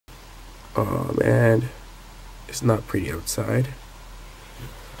Oh man, it's not pretty outside.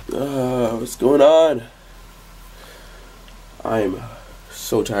 What's going on? I'm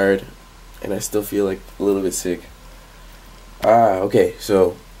so tired and I still feel like a little bit sick. Okay,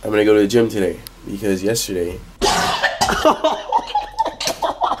 so I'm gonna go to the gym today because yesterday I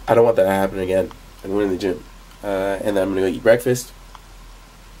don't want that to happen again. I'm going to the gym. And then I'm gonna go eat breakfast.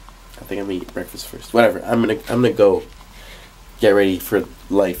 I think I'm gonna eat breakfast first. Whatever. I'm gonna go get ready for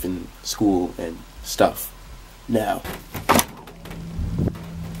life and school and stuff now.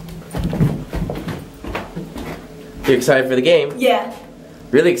 You excited for the game? Yeah.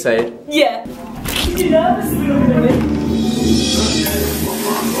 Really excited? Yeah. You nervous a little bit?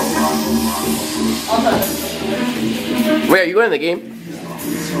 Wait, are you going to the game?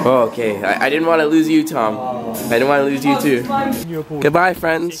 Oh, okay. I didn't want to lose you, Tom. I didn't want to lose you too. Goodbye,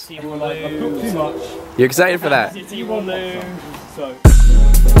 friends. You're excited for that?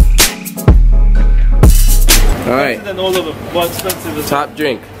 All right. Top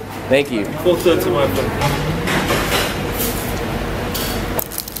drink. Thank you. 4:30 my friend.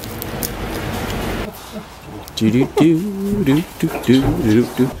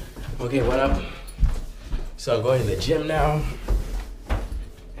 Okay, what up? So I'm going to the gym now.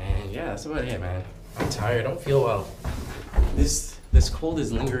 And yeah, that's about it, man. I'm tired. I don't feel well. This cold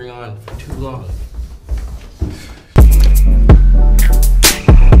is lingering on for too long.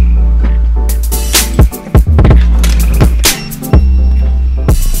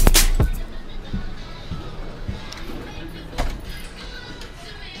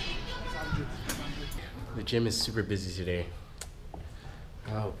 The gym is super busy today.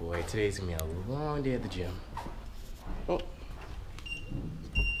 Oh boy, today's gonna be a long day at the gym. Oh.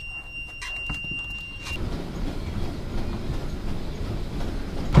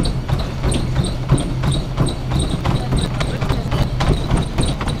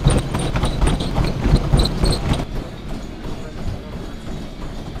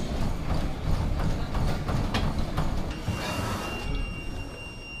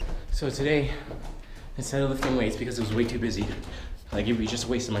 So today, instead of lifting weights because it was way too busy, like it'd be just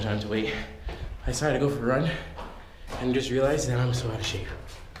wasting my time to wait, I decided to go for a run and just realized that I'm so out of shape.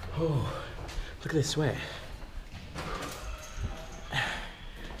 Oh, look at this sweat.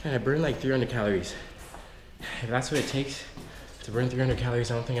 And I burned like 300 calories. If that's what it takes to burn 300 calories,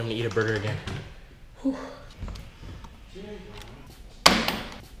 I don't think I'm gonna eat a burger again. Whew.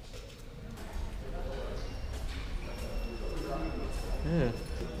 Yeah.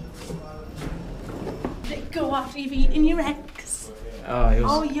 Go after you've eaten your eggs. Oh, it was...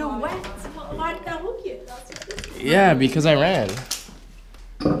 Oh, you're wet. Why did I hug you? Yeah, because I ran.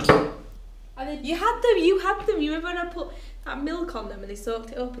 You had them. You remember when I put that milk on them and they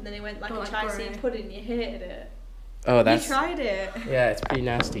soaked it up and then it went like a chai seed pudding and you hated it? Oh, that's... You tried it. Yeah, it's pretty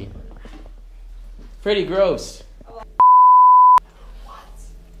nasty. Pretty gross. What?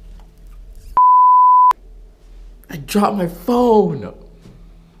 I dropped my phone.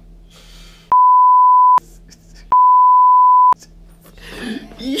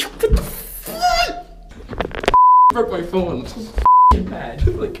 What the fuck? Broke my phone. I'm so f***ing mad.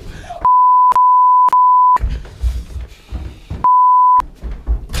 Like.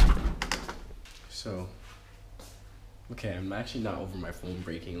 So. Okay, I'm actually not over my phone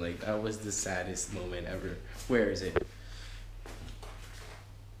breaking. Like, that was the saddest moment ever. Where is it?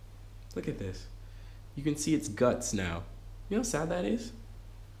 Look at this. You can see its guts now. You know how sad that is?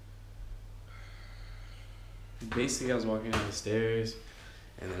 Basically, I was walking down the stairs,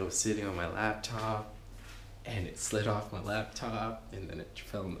 and then I was sitting on my laptop, and it slid off my laptop, and then it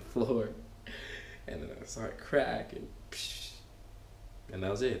fell on the floor, and then I saw it crack, and psh, and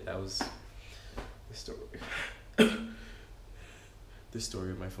that was it. That was the story. The story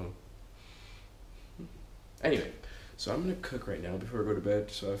of my phone. Anyway, so I'm gonna cook right now before I go to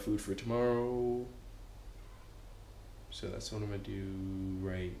bed, so I have food for tomorrow. So that's what I'm gonna do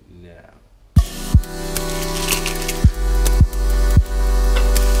right now.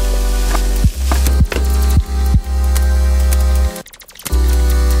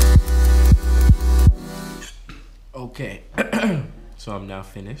 Okay, so I'm now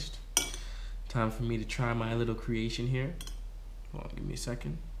finished. Time for me to try my little creation here. Hold on, give me a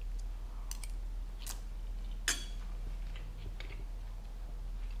second.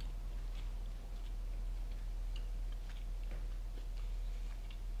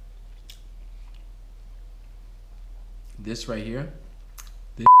 This right here,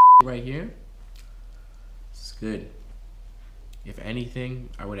 this right here, it's good. If anything,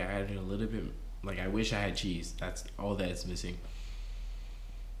 I would have added a little bit, like I wish I had cheese. That's all that it's missing.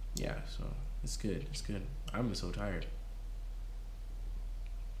 Yeah, so it's good, it's good. I'm so tired.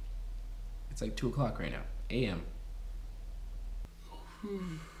 It's like 2 o'clock right now, a.m.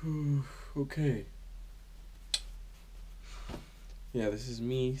 Okay. Yeah, this is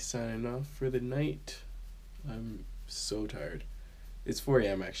me signing off for the night. I'm so tired. It's 4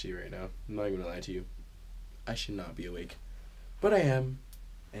 a.m. actually right now. I'm not even gonna lie to you. I should not be awake. But I am.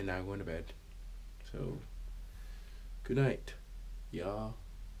 And now I'm going to bed. So, good night, y'all.